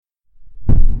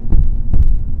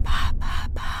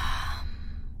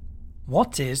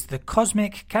What is the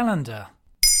cosmic calendar?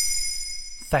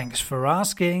 Thanks for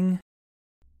asking.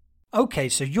 Okay,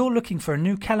 so you're looking for a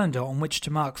new calendar on which to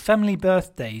mark family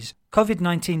birthdays,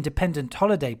 COVID-19 dependent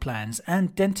holiday plans,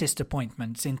 and dentist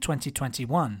appointments in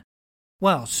 2021.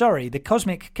 Well, sorry, the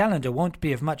cosmic calendar won't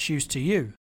be of much use to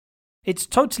you. It's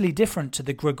totally different to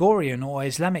the Gregorian or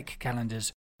Islamic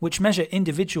calendars, which measure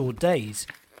individual days.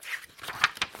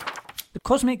 The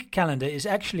cosmic calendar is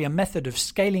actually a method of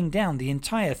scaling down the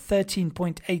entire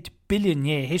 13.8 billion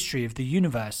year history of the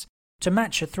universe to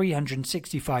match a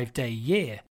 365-day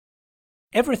year.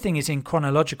 Everything is in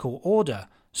chronological order,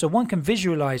 so one can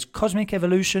visualize cosmic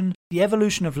evolution, the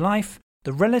evolution of life,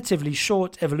 the relatively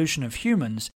short evolution of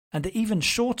humans, and the even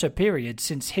shorter period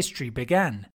since history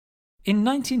began. In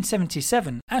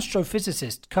 1977,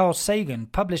 astrophysicist Carl Sagan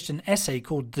published an essay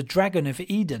called The Dragon of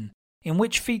Eden, in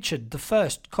which featured the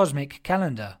first cosmic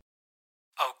calendar.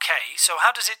 Okay, so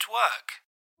how does it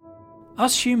work?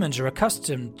 Us humans are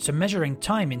accustomed to measuring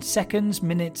time in seconds,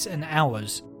 minutes, and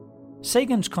hours.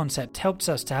 Sagan's concept helps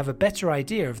us to have a better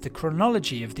idea of the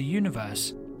chronology of the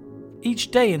universe.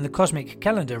 Each day in the cosmic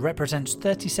calendar represents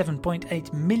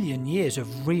 37.8 million years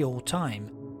of real time,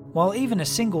 while even a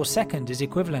single second is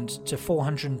equivalent to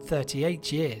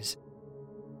 438 years.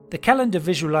 The calendar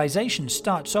visualization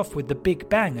starts off with the Big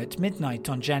Bang at midnight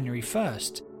on January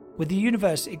 1st, with the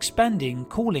universe expanding,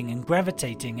 cooling, and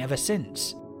gravitating ever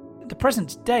since. The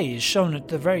present day is shown at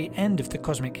the very end of the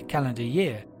cosmic calendar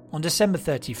year, on December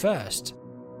 31st.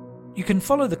 You can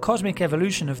follow the cosmic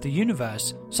evolution of the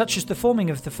universe, such as the forming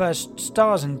of the first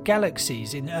stars and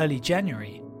galaxies in early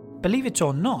January. Believe it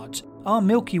or not, our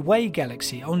Milky Way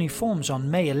galaxy only forms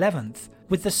on May 11th,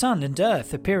 with the Sun and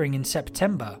Earth appearing in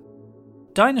September.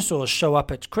 Dinosaurs show up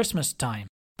at Christmas time,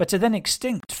 but are then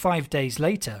extinct 5 days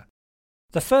later.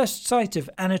 The first sight of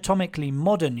anatomically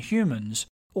modern humans,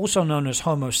 also known as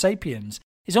Homo sapiens,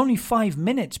 is only 5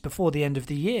 minutes before the end of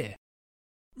the year.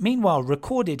 Meanwhile,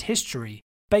 recorded history,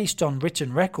 based on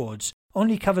written records,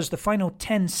 only covers the final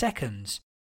 10 seconds.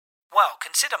 Well,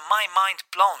 consider my mind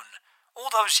blown. All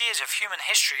those years of human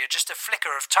history are just a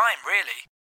flicker of time, really.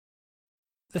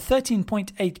 The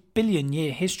 13.8 billion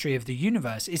year history of the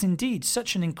universe is indeed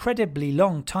such an incredibly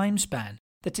long time span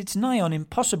that it's nigh on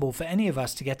impossible for any of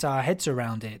us to get our heads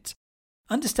around it.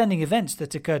 Understanding events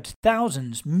that occurred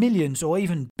thousands, millions, or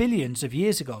even billions of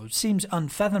years ago seems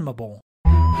unfathomable.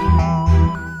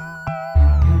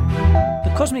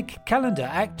 The cosmic calendar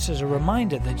acts as a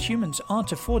reminder that humans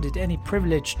aren't afforded any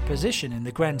privileged position in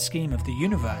the grand scheme of the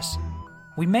universe.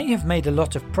 We may have made a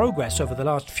lot of progress over the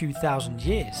last few thousand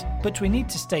years, but we need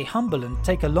to stay humble and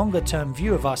take a longer-term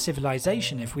view of our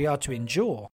civilization if we are to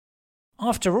endure.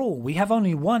 After all, we have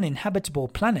only one inhabitable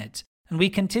planet, and we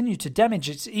continue to damage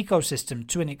its ecosystem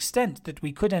to an extent that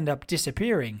we could end up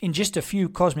disappearing in just a few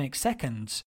cosmic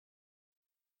seconds.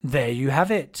 There you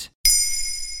have it.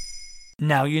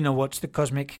 Now you know what the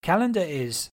cosmic calendar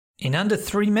is. In under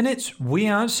 3 minutes, we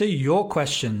answer your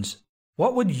questions.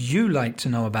 What would you like to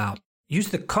know about? Use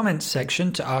the comments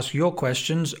section to ask your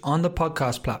questions on the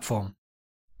podcast platform.